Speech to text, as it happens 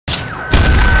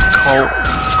Go,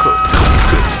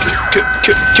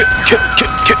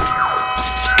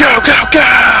 go, go!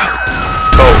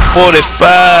 Oh,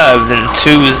 45 and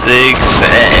 2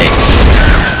 zigzags.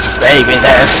 Baby,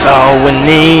 that's all we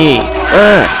need.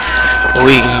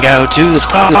 We can go to the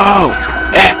pole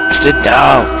after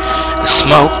dark and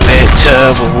smoke that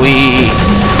tub of weed.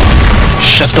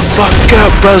 Shut the fuck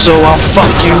up, bruzzo, I'll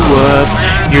fuck you up.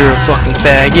 You're a fucking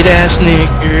faggot ass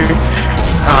nigger.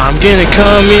 I'm gonna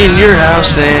come in your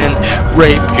house and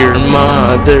rape your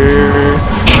mother.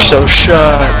 So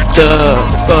shut the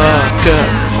fuck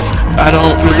up. I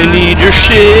don't really need your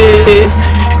shit.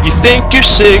 You think you're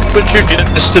sick, but you're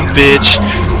just a bitch.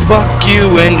 Fuck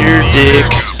you and your dick.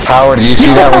 Howard, do you see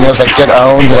that when he was like, get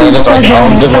owned, and it's like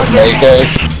owned with AK?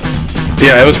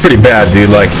 Yeah, it was pretty bad,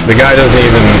 dude. Like, the guy doesn't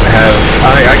even have...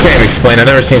 I can't even explain. I've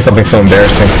never seen something so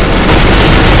embarrassing.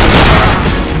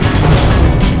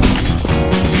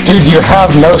 Dude, you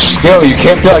have no skill. You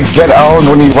can't be like, get owned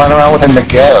when you run around with a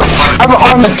McCarrel. I'm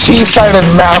on the T-sided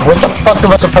map. What the fuck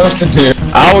am I supposed to do?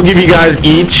 I will give you guys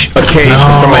each a case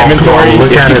from my inventory if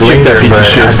you take that piece of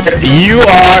shit. You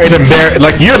are an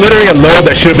like, you're literally a load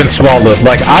that should have been swallowed.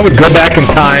 Like, I would go back in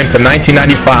time to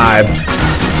 1995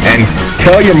 and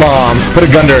tell your mom, put a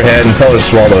gun to her head and tell her to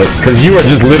swallow it. Because you are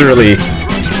just literally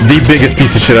the biggest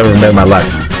piece of shit I've ever met in my life.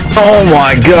 Oh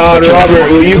my god,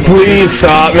 Robert, will you please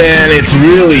stop, man? It's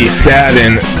really sad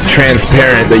and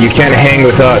transparent that you can't hang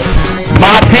with us.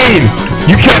 My team!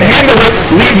 You can't handle it!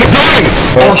 Leave the game!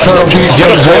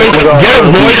 Get a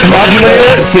voice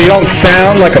modulator so you don't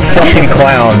sound like a fucking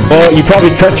clown. Well, you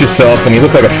probably touch yourself and you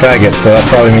look like a faggot, so that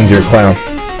probably means you're a clown.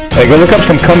 Hey, go look up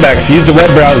some comebacks. Use the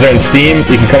web browser and Steam,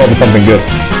 you can come up with something good.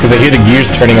 Because I hear the gears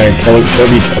turning on your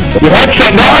Kirby. Your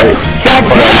headset, nerd!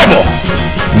 Sounds terrible!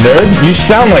 Nerd? You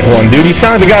sound like one, dude. You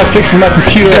sound like the guy fixing my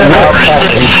computer.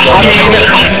 I mean,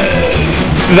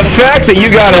 the fact that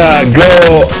you gotta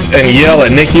go and yell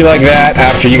at Nikki like that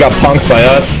after you got punked by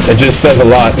us, it just says a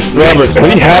lot. Robert,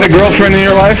 have you had a girlfriend in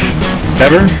your life?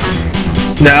 Ever?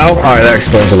 No? Alright, that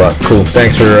explains a lot. Cool.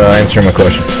 Thanks for answering my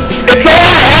question. It's all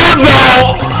I have,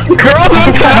 though! Girls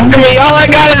don't talk to me. All I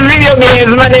got is video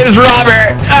games. My name is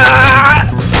Robert.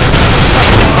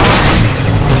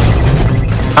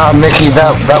 Mickey,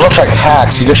 that looks like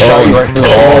hacks. You just shot me right through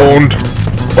the Owned.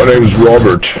 My name is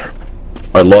Robert.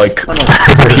 I like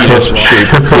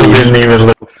penis-shaped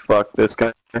food. Fuck this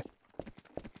guy.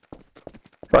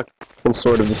 Fucking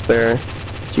Sword of Despair.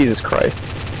 Jesus Christ.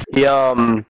 He,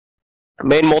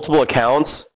 made multiple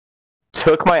accounts,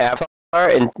 took my avatar,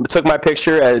 and took my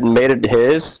picture and made it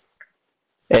his,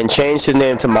 and changed his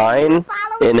name to mine,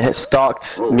 and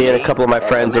stalked me and a couple of my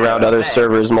friends around other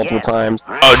servers multiple times.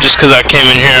 Oh, just because I came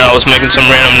in here and I was making some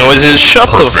random noises?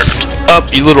 Shut the f up,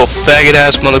 you little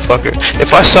faggot-ass motherfucker.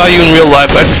 If I saw you in real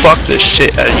life, I'd fuck this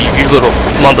shit out of you, you little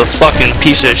motherfucking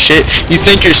piece of shit. You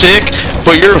think you're sick?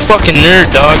 But you're a fucking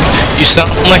nerd, dog. You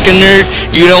sound like a nerd,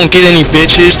 you don't get any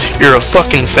bitches, you're a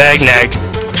fucking fag-nag.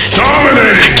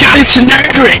 Dominating! God, it's a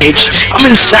nerd rage! I'm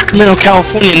in Sacramento,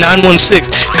 California,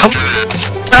 916. Come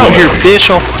out here,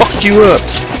 bitch, I'll fuck you up.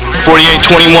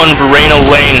 4821 Verena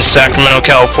Lane, Sacramento,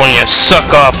 California.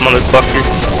 Suck off, motherfucker.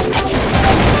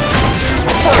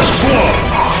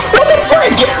 What the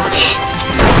frick?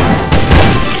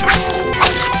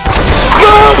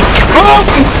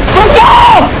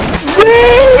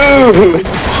 Dude!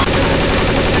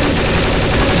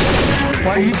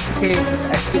 Why are you clear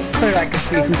I can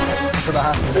see who's for the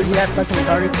hospital? You have fucking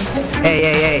retarded?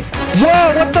 Hey.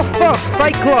 Whoa, what the fuck?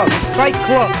 Fight Club! Fight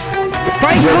Club!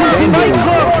 Fight Club! Fight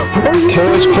Club!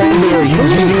 Chaos Cranberry,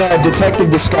 using a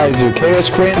detective disguiser. Chaos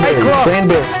Cranberry.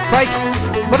 Cranberry. Fight!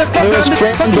 Motherfucker, I'm the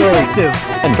fucking detective!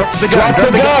 Drop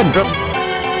the gun!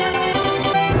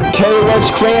 Chaos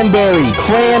Cranberry.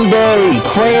 Cranberry.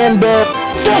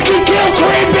 Fucking kill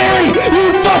Cranberry!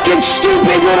 You fucking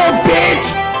stupid little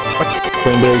bitch!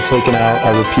 Cranberry taken out.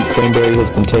 I repeat, Cranberry has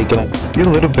been taken out. You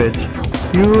little bitch.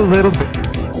 You little bitch.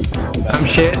 I'm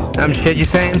shit, you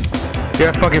saying? You're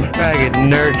a fucking faggot,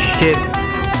 nerd shit.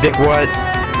 Dick what?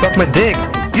 Suck my dick.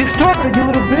 You started, you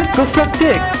little bitch. Go suck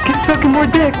dick. Keep sucking more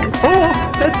dick. Oh,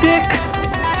 that dick.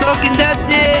 Sucking that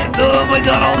dick. Oh my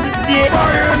god, all the dick.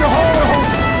 Fire in the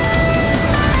hole.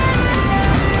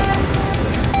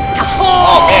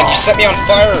 Oh man, you set me on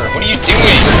fire! What are you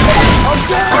doing?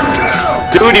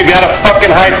 Dude, you gotta fucking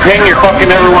hide ping, you're fucking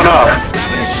everyone up.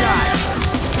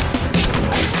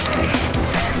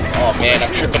 Oh man, I'm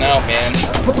tripping out, man.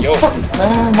 Yo,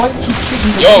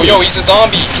 he's a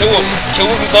zombie! Kill him! Kill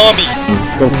him as a zombie!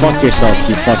 Go fuck yourself,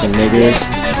 you fucking niggers.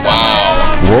 Wow.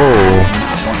 Whoa.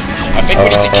 I think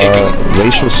we need to kick him.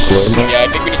 Racial slur? Yeah, I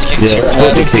think we need to kick Tara. I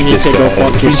think you need to go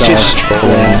fuck yourself.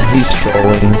 He's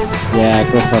trolling.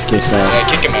 Yeah, go fuck yourself. Yeah,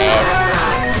 kick him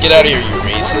out. Get out of here, you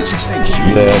racist.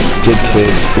 Yeah, good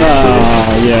kid.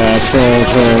 Yeah, troll.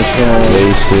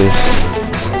 Racist.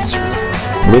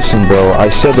 Listen, bro, I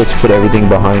said let's put everything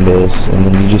behind us, and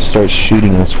then you just start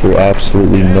shooting us for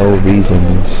absolutely no reason,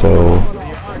 so...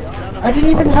 I didn't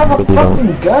even have a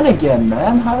fucking gun again,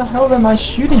 man. How the hell am I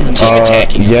shooting you? Team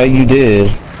attacking. Yeah, you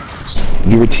did.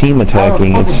 You were team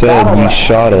attacking. It said you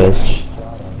shot us.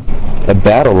 A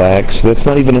battle axe? That's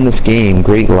not even in this game.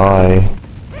 Great lie.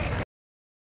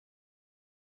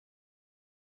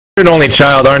 You're an only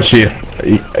child, aren't you?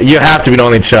 You have to be an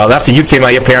only child. After you came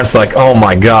out, your parents were like, oh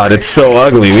my god, it's so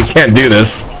ugly. We can't do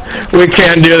this. We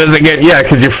can't do this again. Yeah,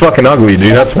 because you're fucking ugly,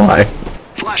 dude. That's why.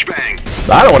 Flashbang.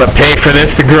 I don't want to pay for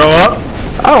this to grow up.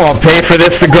 I don't want to pay for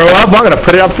this to grow up. I'm going to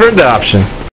put it up for adoption.